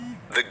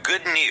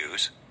Good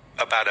news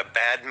about a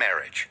bad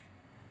marriage.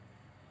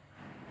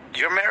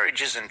 Your marriage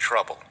is in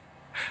trouble.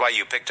 Why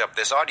you picked up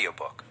this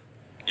audiobook.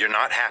 You're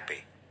not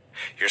happy.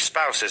 Your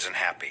spouse isn't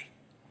happy.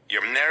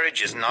 Your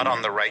marriage is not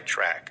on the right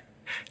track.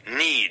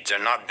 Needs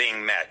are not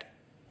being met.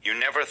 You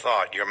never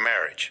thought your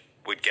marriage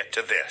would get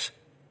to this,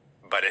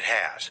 but it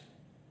has.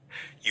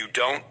 You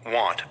don't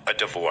want a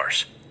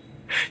divorce.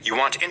 You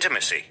want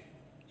intimacy.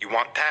 You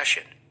want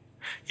passion.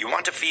 You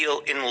want to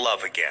feel in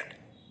love again,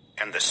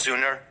 and the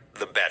sooner,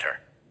 the better.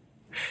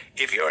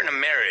 If you're in a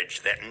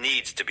marriage that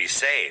needs to be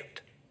saved,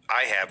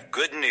 I have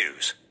good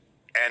news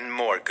and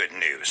more good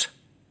news.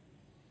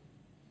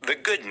 The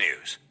good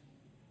news.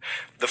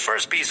 The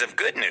first piece of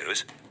good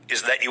news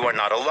is that you are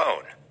not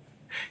alone.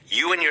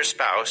 You and your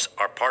spouse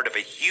are part of a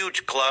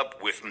huge club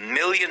with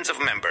millions of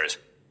members.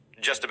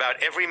 Just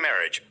about every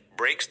marriage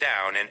breaks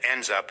down and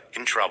ends up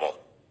in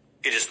trouble.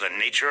 It is the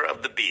nature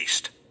of the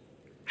beast.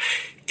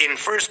 In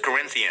 1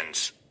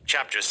 Corinthians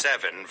chapter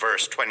 7,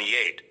 verse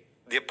 28,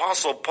 the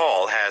Apostle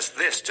Paul has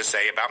this to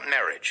say about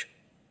marriage.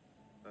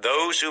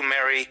 Those who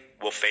marry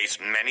will face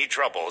many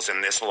troubles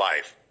in this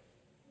life.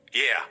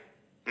 Yeah,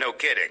 no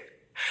kidding.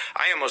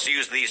 I almost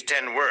used these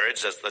 10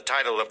 words as the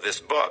title of this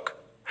book.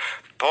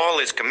 Paul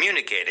is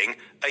communicating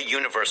a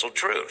universal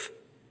truth.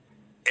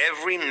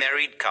 Every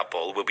married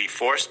couple will be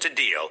forced to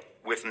deal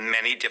with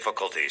many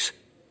difficulties.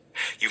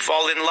 You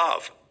fall in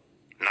love.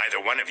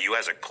 Neither one of you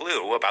has a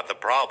clue about the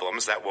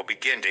problems that will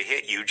begin to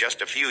hit you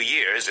just a few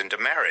years into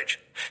marriage,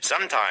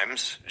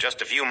 sometimes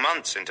just a few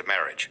months into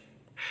marriage.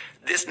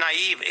 This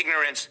naive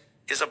ignorance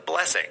is a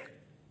blessing.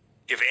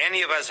 If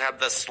any of us had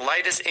the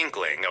slightest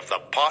inkling of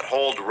the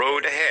potholed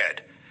road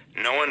ahead,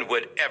 no one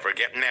would ever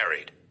get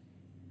married.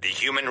 The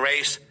human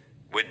race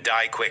would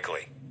die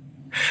quickly.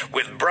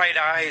 With bright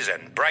eyes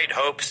and bright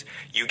hopes,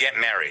 you get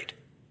married.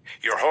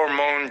 Your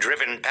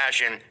hormone-driven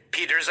passion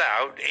peters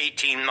out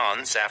 18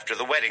 months after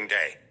the wedding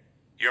day.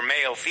 Your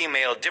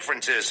male-female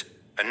differences,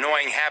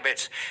 annoying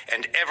habits,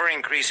 and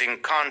ever-increasing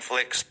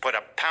conflicts put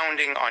a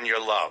pounding on your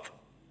love.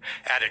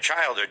 Add a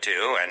child or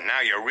two, and now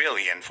you're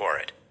really in for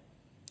it.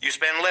 You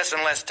spend less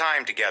and less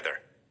time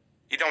together.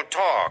 You don't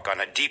talk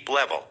on a deep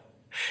level.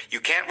 You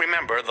can't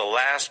remember the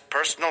last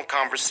personal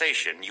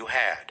conversation you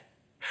had.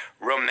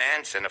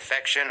 Romance and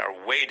affection are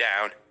way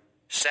down.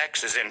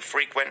 Sex is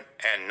infrequent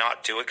and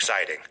not too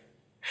exciting.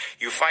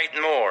 You fight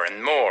more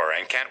and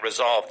can't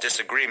resolve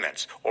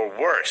disagreements, or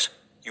worse,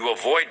 you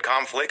avoid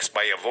conflicts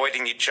by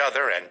avoiding each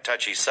other and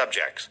touchy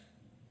subjects.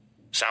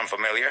 Sound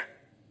familiar?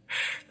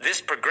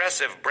 This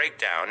progressive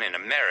breakdown in a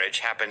marriage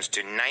happens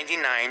to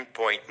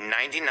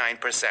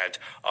 99.99%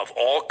 of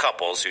all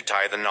couples who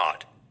tie the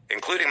knot,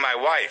 including my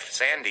wife,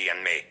 Sandy,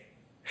 and me.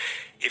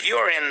 If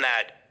you're in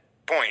that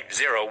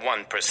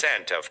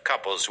 0.01% of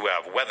couples who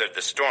have weathered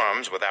the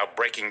storms without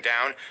breaking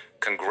down,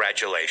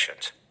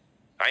 congratulations.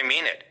 I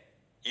mean it.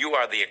 You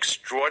are the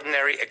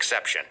extraordinary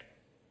exception.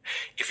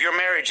 If your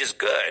marriage is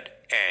good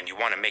and you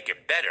want to make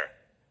it better,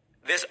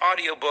 this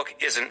audiobook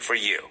isn't for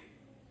you.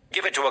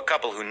 Give it to a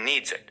couple who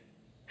needs it.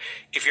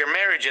 If your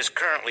marriage is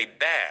currently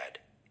bad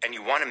and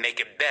you want to make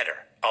it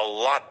better, a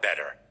lot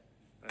better,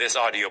 this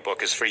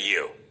audiobook is for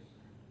you.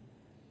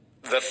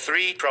 The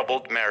 3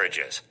 troubled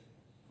marriages.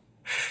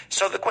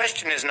 So the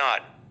question is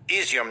not,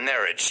 is your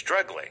marriage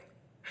struggling?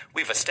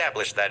 We've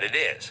established that it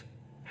is.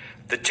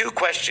 The 2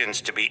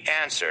 questions to be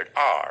answered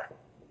are,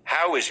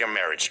 how is your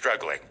marriage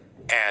struggling?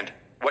 And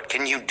what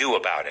can you do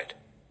about it?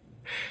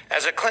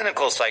 As a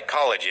clinical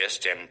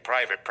psychologist in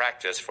private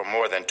practice for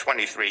more than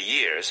 23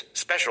 years,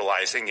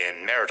 specializing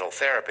in marital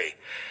therapy,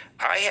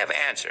 I have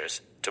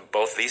answers to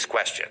both these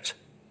questions.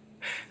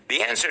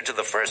 The answer to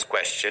the first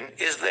question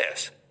is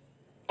this.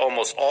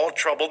 Almost all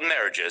troubled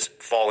marriages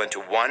fall into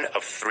one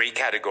of 3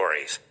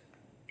 categories.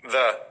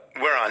 The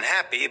we're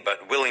unhappy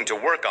but willing to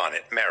work on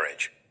it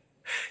marriage.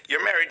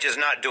 Your marriage is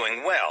not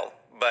doing well,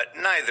 but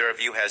neither of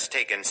you has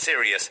taken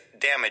serious,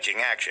 damaging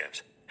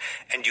actions,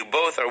 and you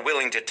both are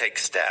willing to take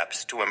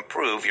steps to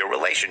improve your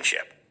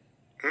relationship.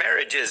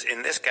 Marriages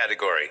in this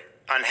category,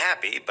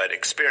 unhappy but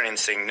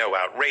experiencing no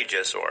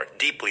outrageous or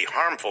deeply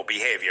harmful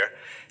behavior,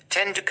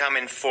 tend to come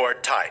in 4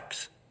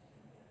 types.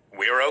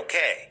 We're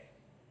okay.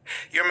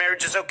 Your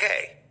marriage is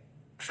okay,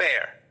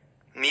 fair,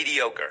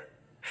 mediocre.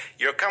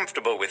 You're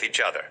comfortable with each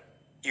other.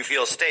 You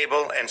feel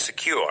stable and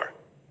secure.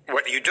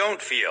 What you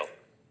don't feel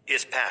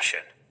is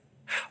passion.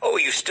 Oh,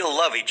 you still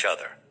love each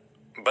other,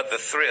 but the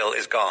thrill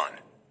is gone.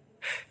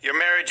 Your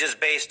marriage is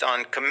based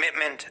on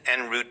commitment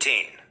and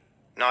routine,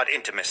 not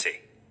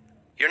intimacy.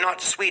 You're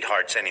not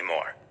sweethearts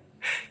anymore.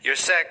 Your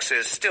sex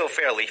is still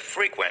fairly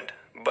frequent,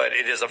 but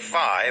it is a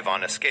 5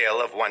 on a scale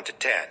of 1 to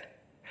 10.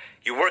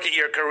 You work at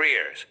your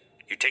careers.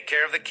 You take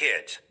care of the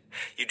kids.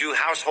 You do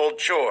household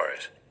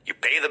chores. You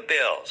pay the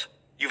bills.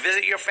 You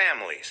visit your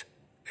families.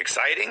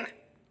 Exciting?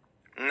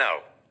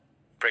 No.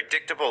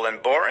 Predictable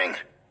and boring?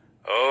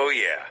 Oh,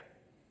 yeah.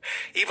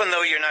 Even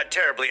though you're not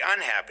terribly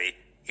unhappy,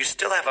 you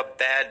still have a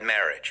bad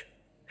marriage.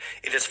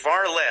 It is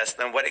far less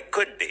than what it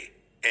could be,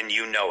 and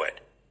you know it.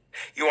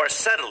 You are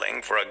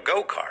settling for a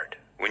go-kart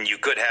when you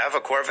could have a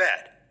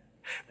Corvette.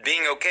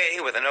 Being okay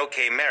with an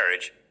okay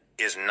marriage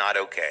is not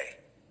okay.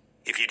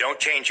 If you don't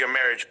change your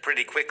marriage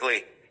pretty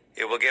quickly,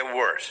 it will get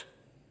worse.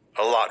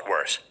 A lot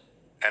worse.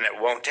 And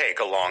it won't take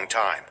a long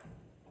time.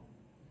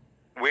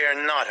 We are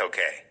not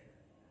okay.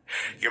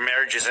 Your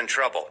marriage is in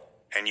trouble,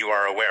 and you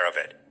are aware of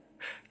it.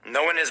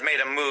 No one has made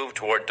a move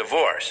toward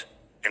divorce.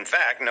 In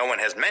fact, no one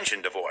has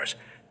mentioned divorce.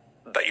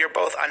 But you're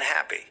both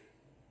unhappy.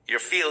 Your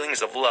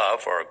feelings of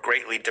love are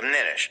greatly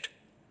diminished.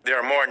 There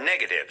are more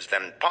negatives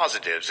than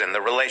positives in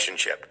the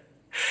relationship.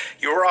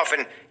 You are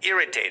often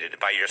irritated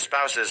by your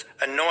spouse's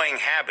annoying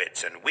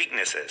habits and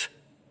weaknesses.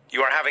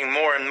 You are having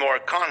more and more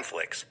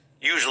conflicts,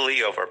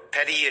 usually over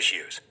petty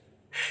issues.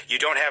 You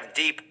don't have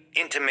deep,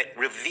 intimate,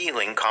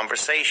 revealing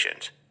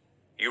conversations.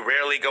 You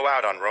rarely go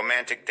out on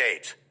romantic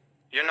dates.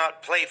 You're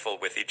not playful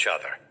with each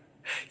other.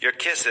 Your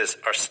kisses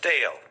are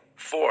stale,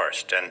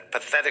 forced, and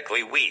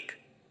pathetically weak.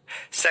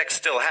 Sex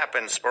still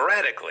happens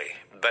sporadically,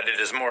 but it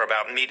is more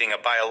about meeting a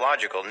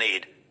biological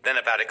need than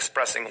about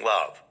expressing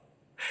love.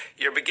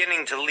 You're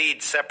beginning to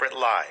lead separate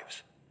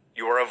lives.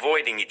 You are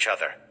avoiding each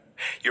other.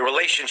 Your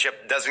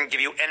relationship doesn't give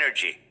you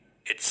energy.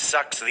 It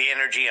sucks the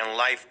energy and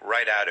life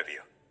right out of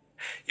you.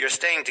 You're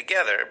staying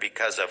together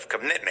because of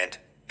commitment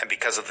and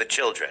because of the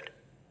children.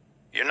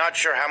 You're not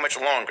sure how much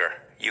longer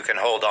you can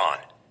hold on.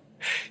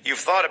 You've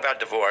thought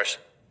about divorce,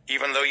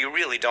 even though you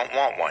really don't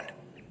want one.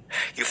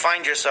 You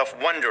find yourself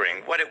wondering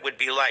what it would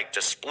be like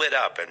to split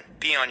up and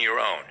be on your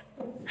own.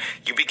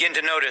 You begin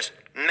to notice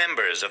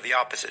members of the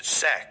opposite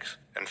sex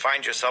and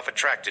find yourself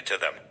attracted to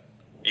them.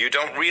 You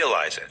don't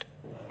realize it,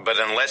 but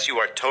unless you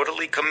are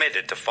totally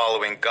committed to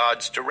following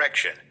God's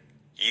direction,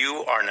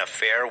 you are an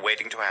affair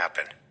waiting to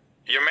happen.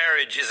 Your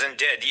marriage isn't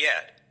dead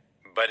yet,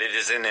 but it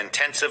is in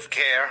intensive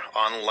care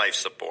on life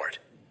support.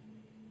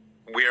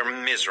 We're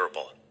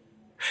miserable.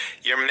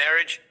 Your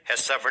marriage has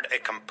suffered a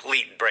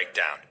complete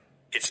breakdown.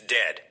 It's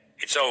dead.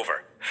 It's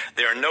over.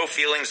 There are no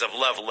feelings of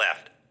love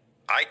left.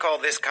 I call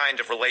this kind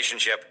of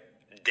relationship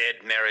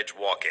dead marriage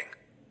walking.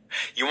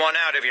 You want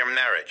out of your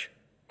marriage,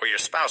 or your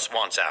spouse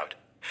wants out.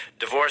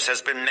 Divorce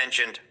has been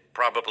mentioned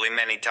probably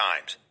many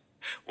times.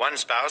 One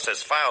spouse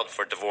has filed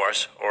for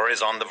divorce or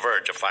is on the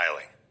verge of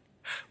filing.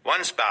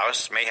 One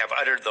spouse may have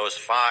uttered those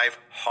 5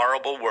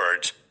 horrible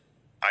words,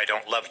 "I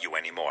don't love you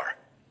anymore."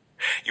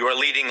 You are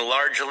leading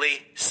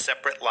largely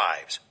separate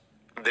lives.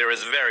 There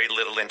is very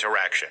little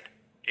interaction.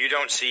 You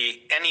don't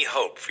see any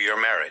hope for your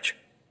marriage.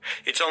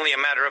 It's only a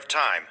matter of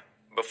time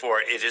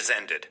before it is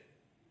ended.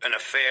 An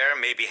affair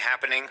may be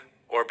happening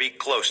or be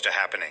close to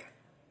happening.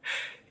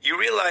 You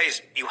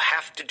realize you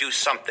have to do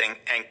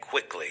something, and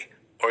quickly,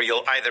 or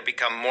you'll either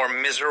become more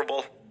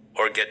miserable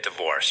or get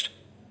divorced.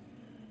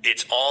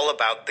 It's all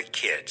about the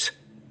kids.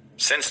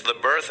 Since the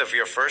birth of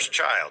your first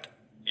child,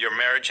 your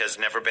marriage has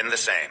never been the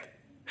same.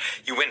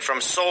 You went from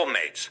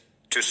soulmates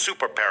to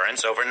super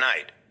parents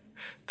overnight.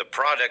 The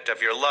product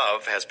of your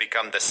love has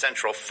become the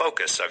central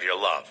focus of your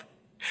love.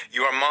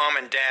 You are mom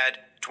and dad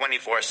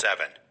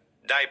 24/7.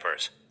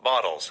 Diapers,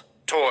 bottles,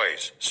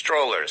 toys,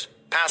 strollers,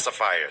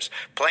 pacifiers,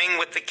 playing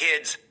with the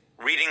kids,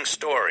 reading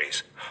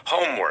stories,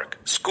 homework,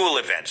 school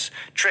events,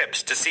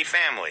 trips to see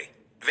family,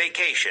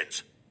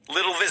 vacations,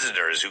 little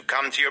visitors who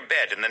come to your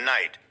bed in the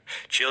night,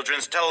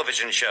 children's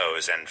television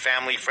shows and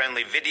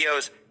family-friendly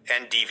videos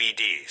and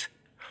DVDs,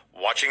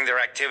 watching their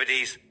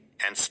activities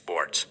and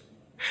sports.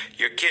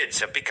 Your kids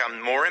have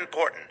become more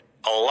important,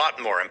 a lot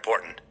more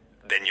important,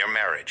 than your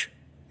marriage.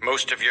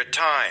 Most of your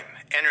time,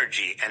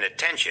 energy, and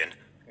attention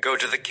go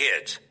to the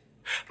kids.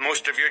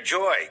 Most of your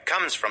joy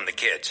comes from the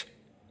kids.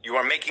 You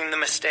are making the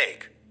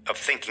mistake of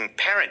thinking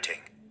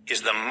parenting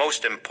is the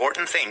most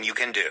important thing you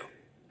can do.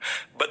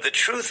 But the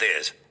truth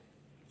is,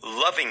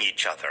 loving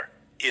each other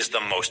is the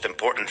most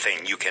important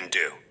thing you can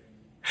do.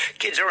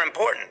 Kids are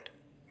important,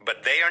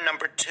 but they are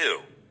number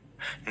 2.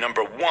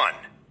 Number 1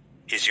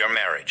 is your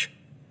marriage.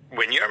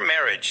 When your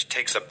marriage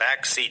takes a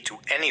back seat to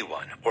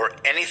anyone or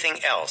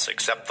anything else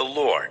except the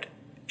Lord,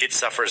 it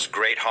suffers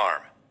great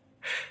harm.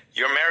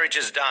 Your marriage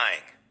is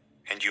dying,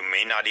 and you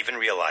may not even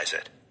realize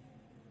it.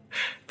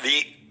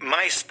 The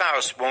 "my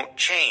spouse won't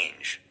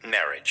change"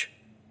 marriage.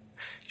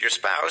 Your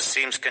spouse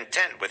seems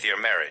content with your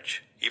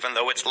marriage, even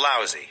though it's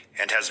lousy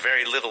and has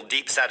very little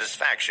deep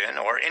satisfaction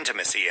or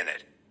intimacy in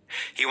it.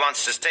 He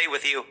wants to stay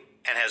with you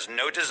and has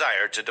no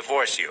desire to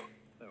divorce you,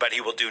 but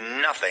he will do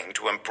nothing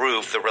to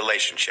improve the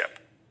relationship.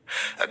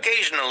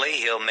 Occasionally,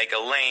 he'll make a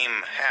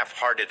lame,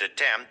 half-hearted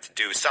attempt to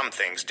do some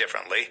things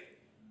differently,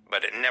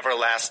 but it never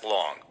lasts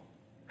long.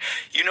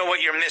 You know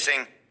what you're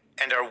missing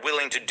and are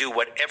willing to do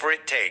whatever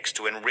it takes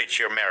to enrich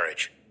your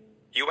marriage.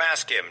 You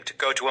ask him to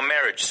go to a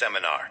marriage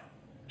seminar.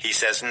 He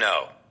says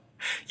no.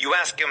 You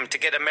ask him to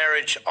get a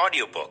marriage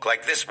audiobook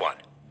like this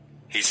one.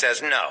 He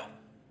says no.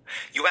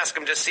 You ask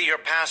him to see your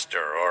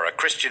pastor or a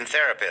Christian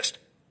therapist.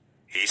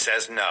 He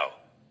says no.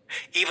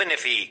 Even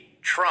if he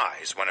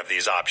tries one of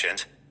these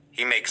options,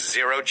 he makes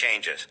 0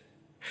 changes.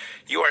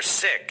 You are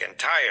sick and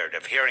tired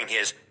of hearing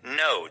his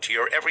no to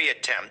your every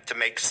attempt to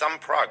make some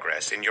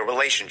progress in your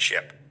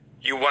relationship.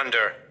 You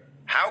wonder,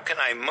 how can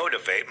I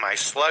motivate my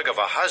slug of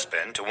a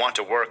husband to want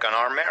to work on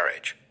our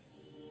marriage?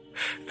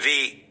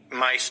 The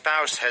 "my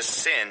spouse has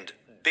sinned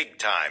big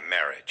time"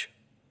 marriage.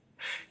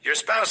 Your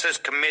spouse has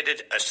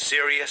committed a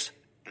serious,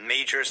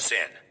 major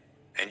sin,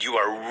 and you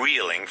are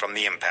reeling from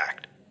the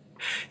impact.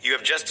 You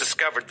have just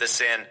discovered the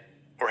sin,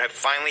 or have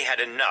finally had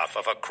enough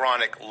of a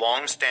chronic,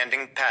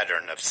 long-standing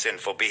pattern of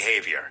sinful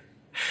behavior.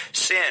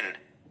 Sin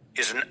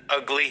is an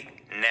ugly,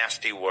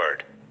 nasty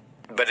word,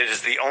 but it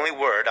is the only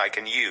word I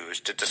can use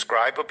to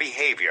describe a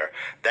behavior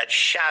that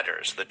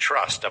shatters the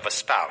trust of a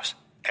spouse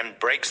and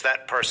breaks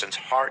that person's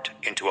heart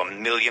into a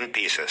million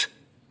pieces.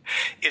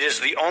 It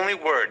is the only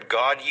word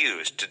God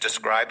used to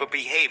describe a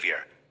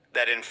behavior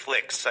that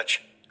inflicts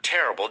such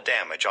terrible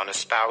damage on a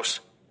spouse,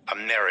 a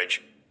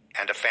marriage,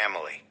 and a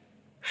family.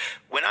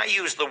 When I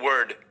use the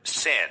word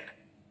sin,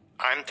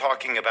 I'm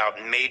talking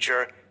about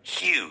major,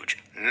 huge,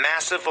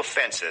 massive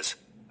offenses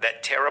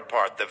that tear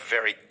apart the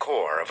very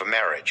core of a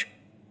marriage.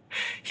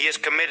 He has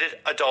committed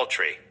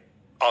adultery.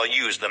 I'll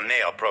use the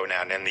male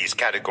pronoun in these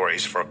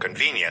categories for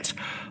convenience,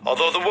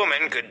 although the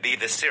woman could be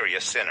the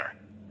serious sinner.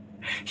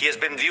 He has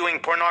been viewing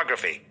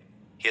pornography.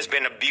 He has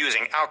been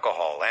abusing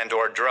alcohol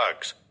and/or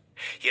drugs.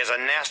 He has a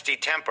nasty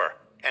temper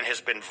and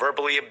has been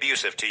verbally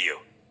abusive to you.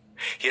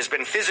 He has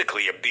been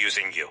physically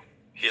abusing you.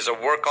 He is a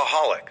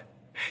workaholic.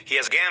 He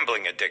has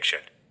gambling addiction.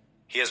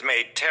 He has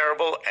made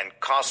terrible and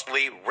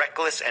costly,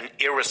 reckless and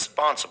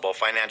irresponsible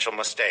financial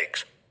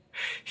mistakes.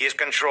 He has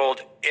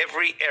controlled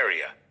every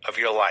area of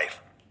your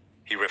life.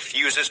 He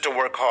refuses to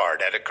work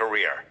hard at a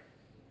career.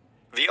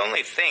 The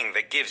only thing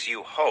that gives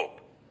you hope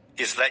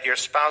is that your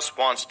spouse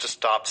wants to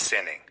stop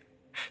sinning,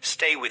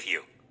 stay with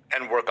you,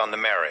 and work on the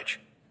marriage.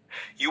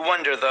 You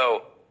wonder,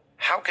 though,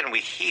 how can we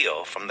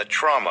heal from the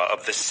trauma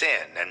of the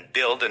sin and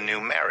build a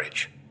new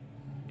marriage?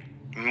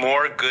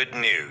 More good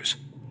news.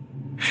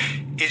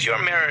 Is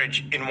your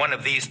marriage in one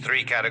of these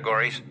three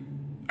categories?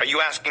 Are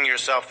you asking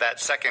yourself that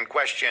second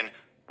question,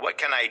 what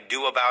can I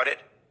do about it?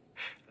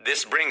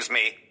 This brings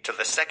me to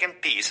the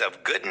second piece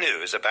of good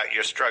news about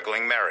your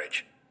struggling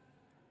marriage.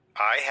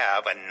 I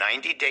have a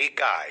 90-day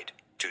guide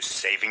to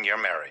saving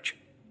your marriage.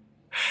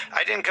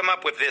 I didn't come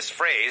up with this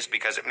phrase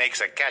because it makes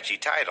a catchy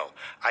title.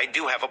 I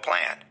do have a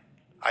plan.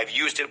 I've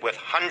used it with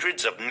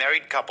hundreds of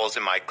married couples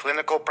in my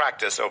clinical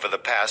practice over the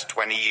past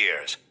 20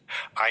 years.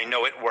 I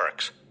know it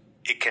works.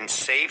 It can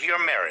save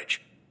your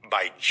marriage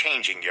by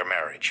changing your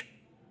marriage.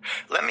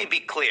 Let me be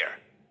clear.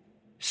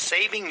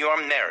 Saving your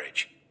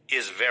marriage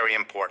is very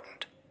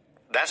important.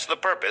 That's the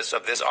purpose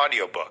of this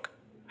audiobook.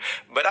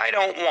 But I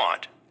don't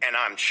want, and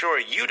I'm sure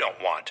you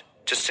don't want,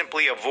 to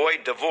simply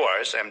avoid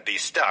divorce and be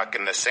stuck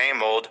in the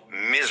same old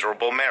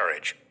miserable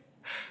marriage.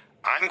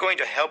 I'm going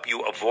to help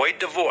you avoid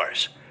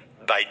divorce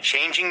by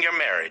changing your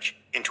marriage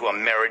into a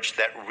marriage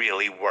that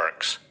really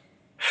works.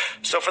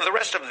 So for the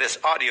rest of this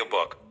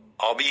audiobook,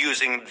 I'll be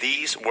using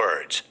these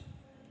words: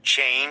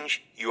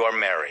 change your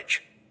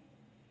marriage.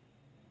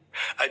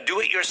 A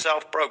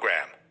do-it-yourself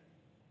program.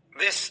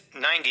 This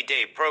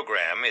 90-day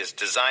program is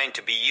designed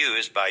to be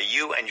used by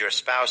you and your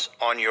spouse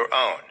on your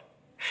own.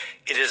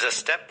 It is a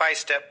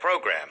step-by-step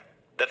program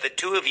that the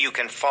two of you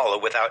can follow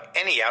without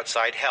any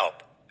outside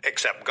help,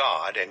 except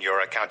God and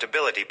your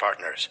accountability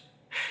partners.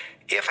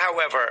 If,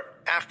 however,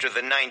 after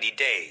the 90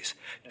 days,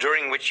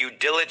 during which you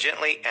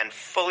diligently and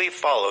fully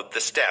followed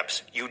the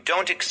steps, you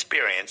don't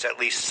experience at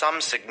least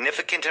some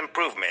significant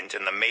improvement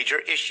in the major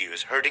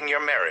issues hurting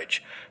your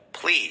marriage,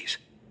 please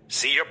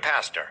see your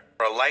pastor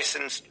or a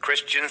licensed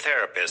Christian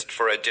therapist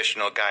for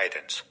additional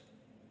guidance.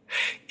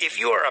 If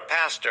you are a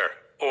pastor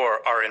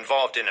or are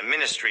involved in a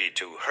ministry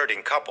to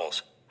hurting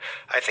couples,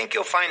 I think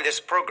you'll find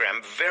this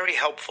program very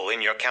helpful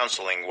in your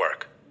counseling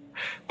work.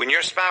 When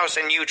your spouse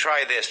and you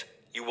try this,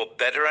 you will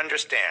better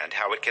understand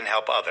how it can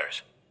help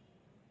others.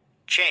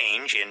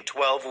 Change in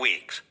 12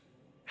 weeks.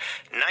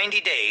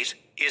 90 days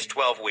is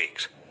 12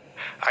 weeks.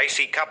 I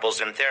see couples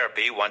in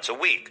therapy once a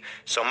week,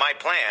 so my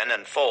plan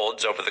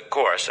unfolds over the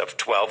course of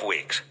 12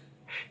 weeks.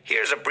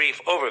 Here's a brief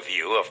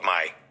overview of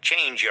my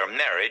Change Your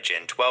Marriage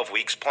in 12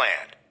 Weeks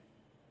plan.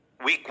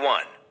 Week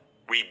 1.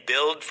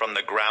 Rebuild from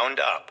the ground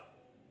up.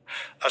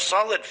 A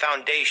solid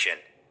foundation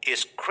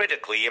is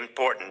critically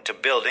important to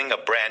building a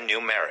brand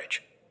new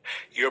marriage.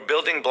 Your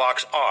building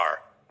blocks are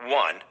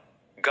 1.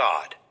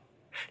 God.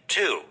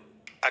 2.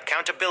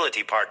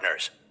 Accountability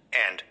partners.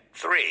 And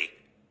 3.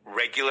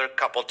 Regular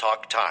couple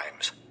talk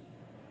times.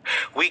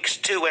 Weeks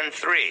 2 and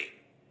 3.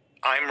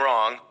 I'm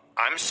wrong,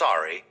 I'm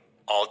sorry,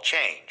 I'll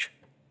change.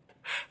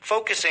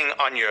 Focusing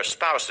on your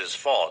spouse's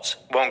faults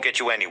won't get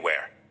you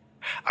anywhere.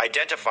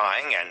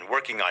 Identifying and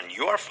working on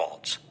your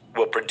faults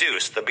will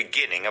produce the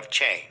beginning of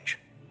change.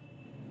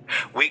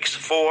 Weeks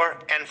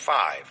 4 and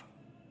 5.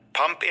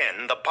 Pump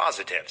in the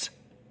positives.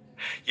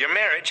 Your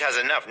marriage has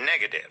enough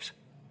negatives.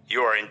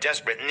 You are in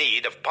desperate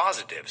need of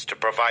positives to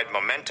provide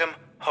momentum,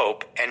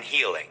 hope, and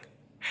healing.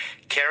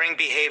 Caring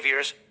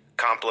behaviors,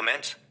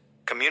 compliments,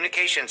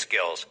 communication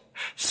skills,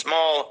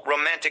 small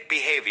romantic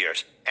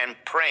behaviors, and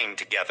praying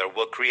together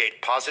will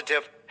create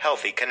positive,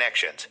 healthy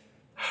connections.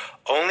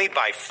 Only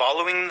by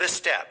following the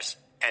steps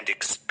and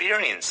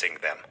experiencing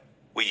them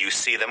will you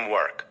see them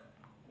work.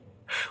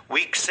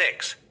 Week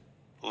 6.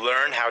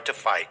 Learn how to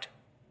fight.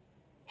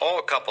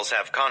 All couples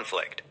have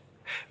conflict.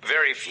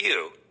 Very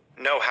few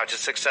know how to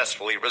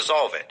successfully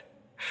resolve it.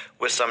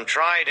 With some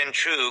tried and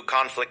true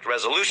conflict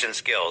resolution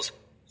skills,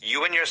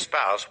 you and your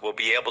spouse will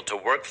be able to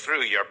work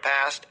through your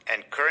past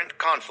and current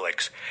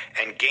conflicts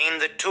and gain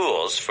the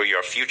tools for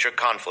your future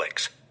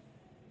conflicts.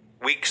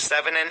 Weeks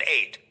 7 and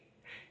 8.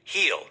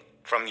 Heal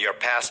from your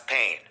past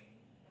pain.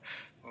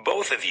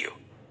 Both of you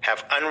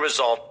have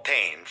unresolved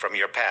pain from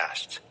your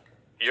past.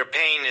 Your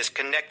pain is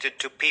connected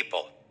to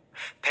people,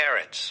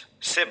 parents,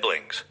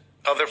 siblings,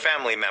 other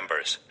family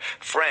members,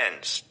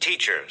 friends,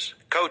 teachers,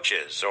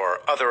 coaches, or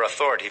other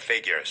authority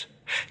figures,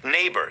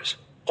 neighbors,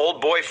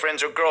 old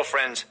boyfriends or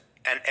girlfriends,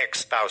 and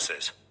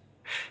ex-spouses.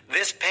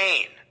 This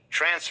pain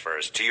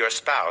transfers to your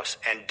spouse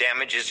and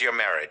damages your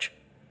marriage.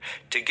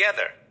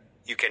 Together,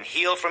 you can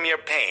heal from your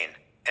pain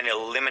and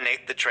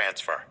eliminate the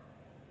transfer.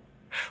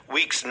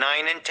 Weeks 9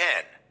 and 10.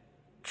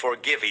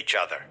 Forgive each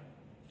other.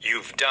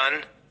 You've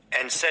done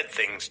and said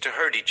things to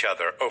hurt each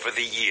other over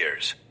the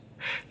years.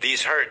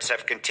 These hurts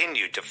have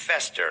continued to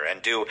fester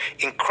and do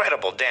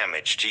incredible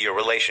damage to your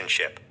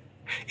relationship.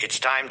 It's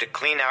time to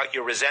clean out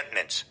your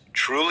resentments,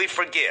 truly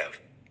forgive,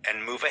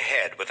 and move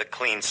ahead with a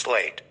clean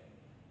slate.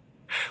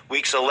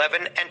 Weeks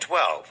 11 and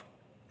 12.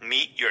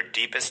 Meet your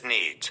deepest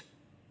needs.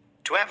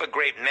 To have a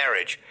great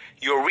marriage,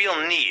 your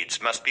real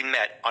needs must be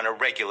met on a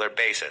regular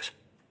basis.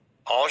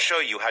 I'll show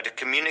you how to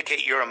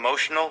communicate your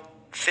emotional,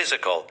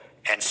 physical,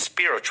 and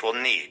spiritual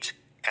needs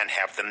and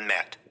have them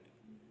met.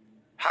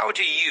 How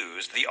to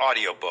use the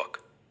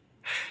audiobook.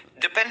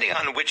 Depending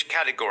on which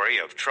category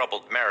of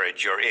troubled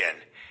marriage you're in,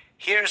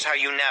 here's how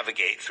you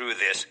navigate through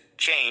this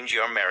Change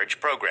Your Marriage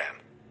program.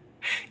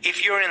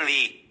 If you're in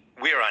the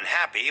We're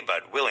Unhappy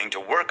but Willing to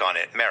Work on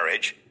It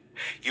marriage,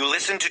 you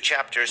listen to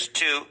chapters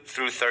 2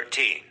 through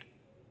 13.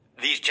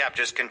 These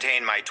chapters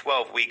contain my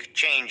 12-week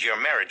Change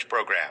Your Marriage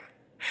program.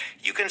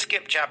 You can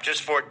skip chapters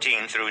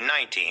 14 through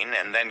 19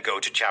 and then go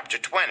to chapter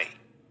 20.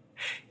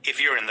 If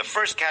you're in the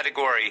first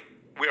category,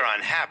 We're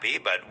Unhappy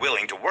but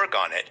Willing to Work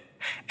on It,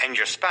 and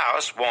your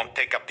spouse won't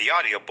pick up the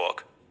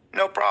audiobook,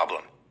 no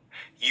problem.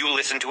 You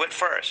listen to it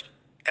first,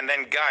 and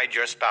then guide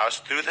your spouse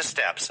through the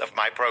steps of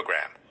my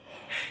program.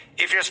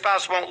 If your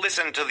spouse won't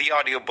listen to the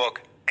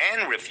audiobook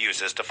and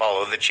refuses to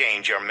follow the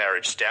Change Your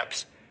Marriage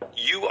steps,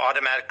 you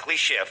automatically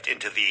shift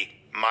into the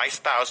My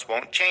Spouse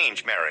Won't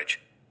Change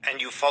marriage,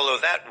 and you follow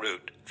that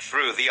route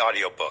through the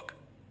audiobook.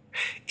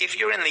 If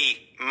you're in the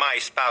My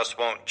Spouse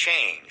Won't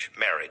Change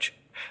marriage,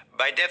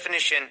 by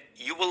definition,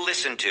 you will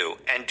listen to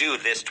and do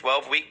this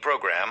 12-week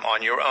program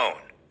on your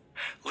own.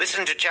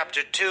 Listen to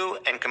chapter 2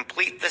 and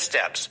complete the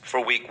steps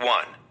for week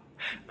 1.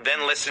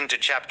 Then listen to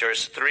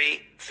chapters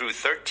 3 through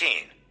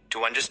 13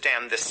 to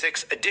understand the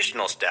 6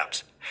 additional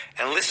steps,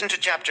 and listen to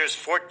chapters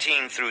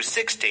 14 through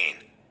 16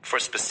 for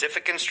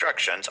specific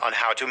instructions on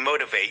how to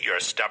motivate your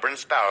stubborn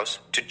spouse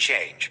to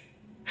change.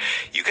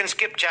 You can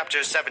skip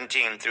chapters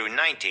 17 through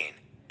 19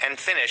 and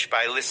finish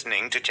by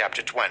listening to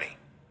chapter 20.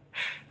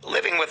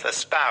 Living with a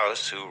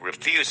spouse who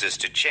refuses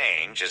to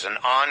change is an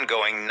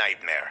ongoing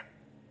nightmare.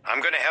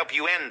 I'm going to help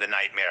you end the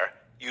nightmare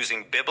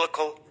using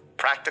biblical,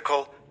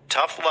 practical,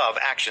 tough love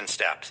action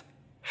steps.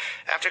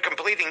 After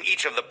completing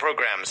each of the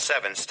program's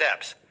 7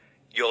 steps,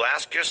 you'll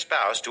ask your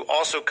spouse to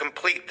also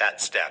complete that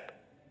step.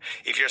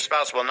 If your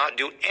spouse will not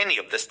do any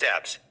of the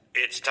steps,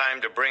 it's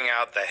time to bring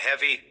out the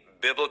heavy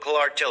biblical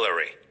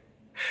artillery.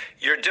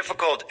 Your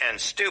difficult and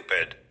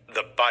stupid,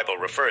 the Bible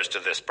refers to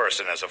this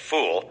person as a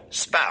fool,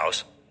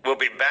 spouse, will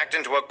be backed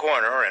into a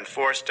corner and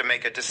forced to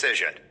make a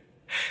decision.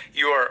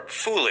 Your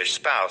foolish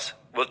spouse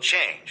will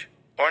change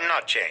or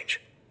not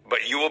change,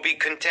 but you will be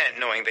content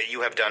knowing that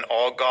you have done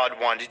all God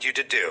wanted you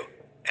to do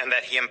and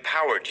that He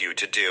empowered you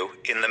to do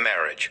in the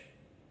marriage.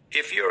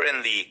 If you're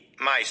in the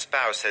My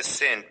Spouse Has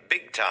Sinned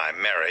Big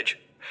Time marriage,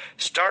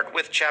 start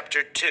with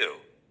chapter 2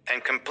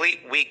 and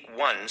complete week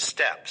 1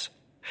 steps.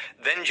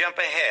 Then jump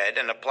ahead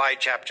and apply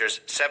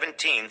chapters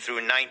 17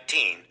 through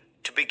 19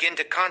 to begin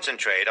to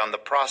concentrate on the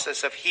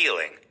process of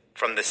healing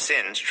from the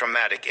sin's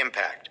traumatic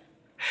impact.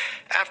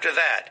 After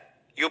that,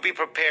 you'll be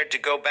prepared to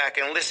go back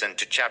and listen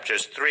to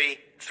chapters 3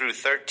 through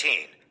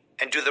 13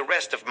 and do the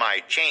rest of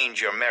my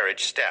Change Your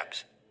Marriage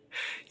steps.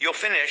 You'll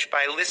finish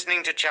by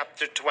listening to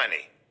chapter 20,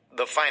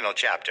 the final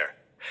chapter,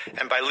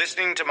 and by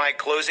listening to my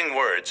closing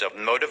words of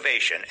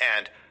motivation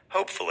and,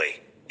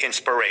 hopefully,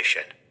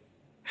 inspiration.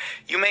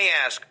 You may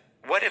ask,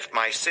 what if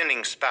my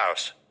sinning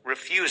spouse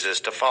refuses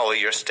to follow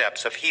your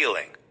steps of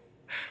healing?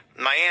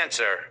 My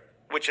answer,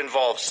 which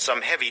involves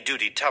some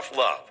heavy-duty tough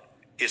love,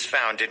 is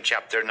found in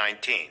chapter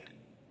 19.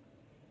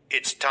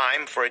 It's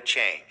time for a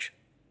change.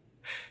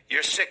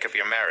 You're sick of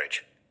your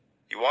marriage.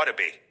 You ought to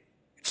be.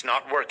 It's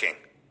not working.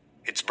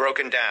 It's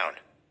broken down.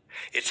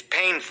 It's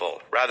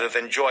painful rather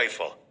than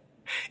joyful.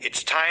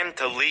 It's time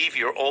to leave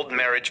your old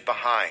marriage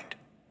behind.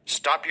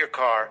 Stop your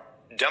car,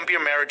 dump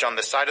your marriage on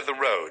the side of the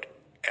road,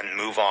 and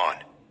move on.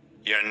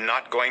 You're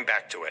not going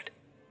back to it.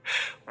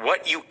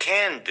 What you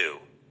can do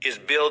is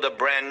build a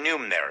brand new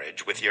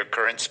marriage with your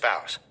current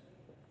spouse.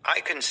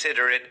 I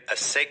consider it a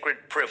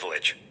sacred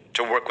privilege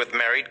to work with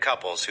married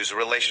couples whose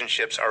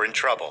relationships are in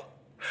trouble,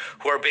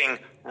 who are being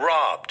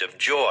robbed of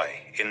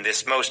joy in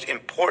this most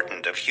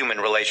important of human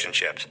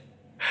relationships.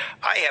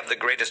 I have the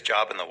greatest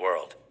job in the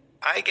world.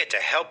 I get to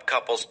help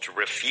couples to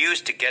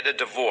refuse to get a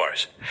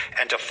divorce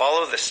and to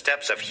follow the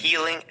steps of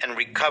healing and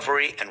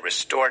recovery and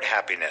restored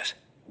happiness.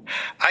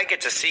 I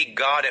get to see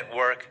God at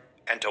work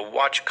and to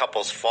watch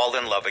couples fall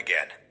in love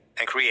again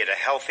and create a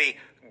healthy,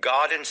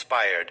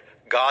 God-inspired,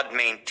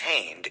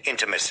 God-maintained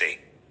intimacy.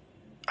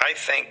 I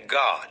thank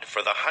God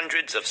for the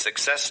hundreds of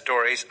success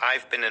stories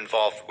I've been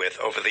involved with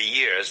over the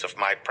years of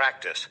my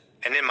practice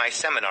and in my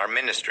seminar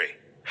ministry.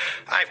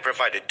 I've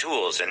provided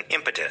tools and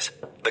impetus.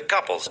 The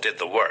couples did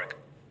the work.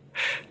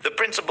 The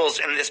principles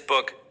in this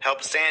book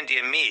helped Sandy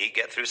and me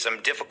get through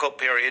some difficult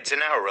periods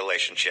in our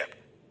relationship.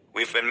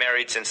 We've been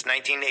married since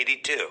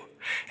 1982,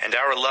 and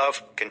our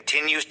love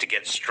continues to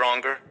get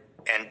stronger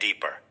and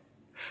deeper.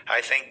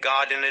 I thank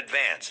God in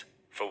advance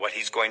for what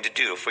He's going to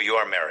do for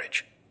your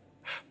marriage.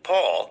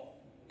 Paul,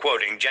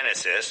 quoting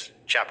Genesis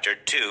chapter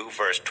 2,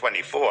 verse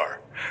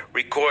 24,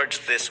 records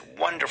this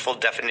wonderful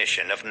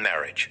definition of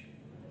marriage.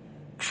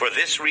 For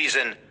this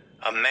reason,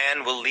 a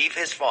man will leave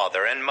his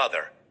father and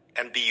mother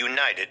and be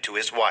united to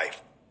his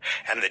wife,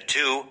 and the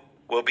two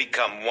will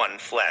become one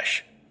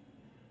flesh.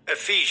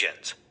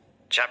 Ephesians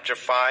chapter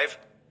 5,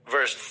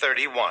 verse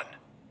 31.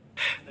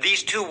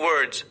 These two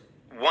words,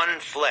 one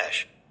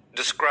flesh,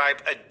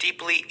 describe a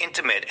deeply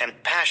intimate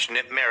and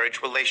passionate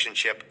marriage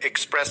relationship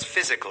expressed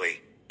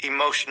physically,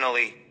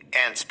 emotionally,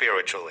 and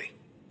spiritually.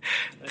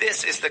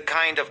 This is the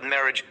kind of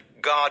marriage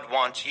God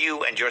wants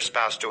you and your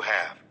spouse to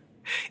have.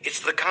 It's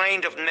the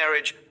kind of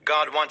marriage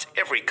God wants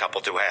every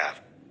couple to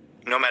have.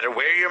 No matter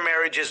where your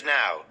marriage is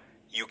now,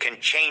 you can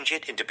change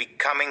it into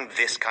becoming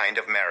this kind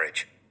of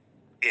marriage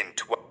in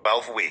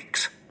 12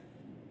 weeks.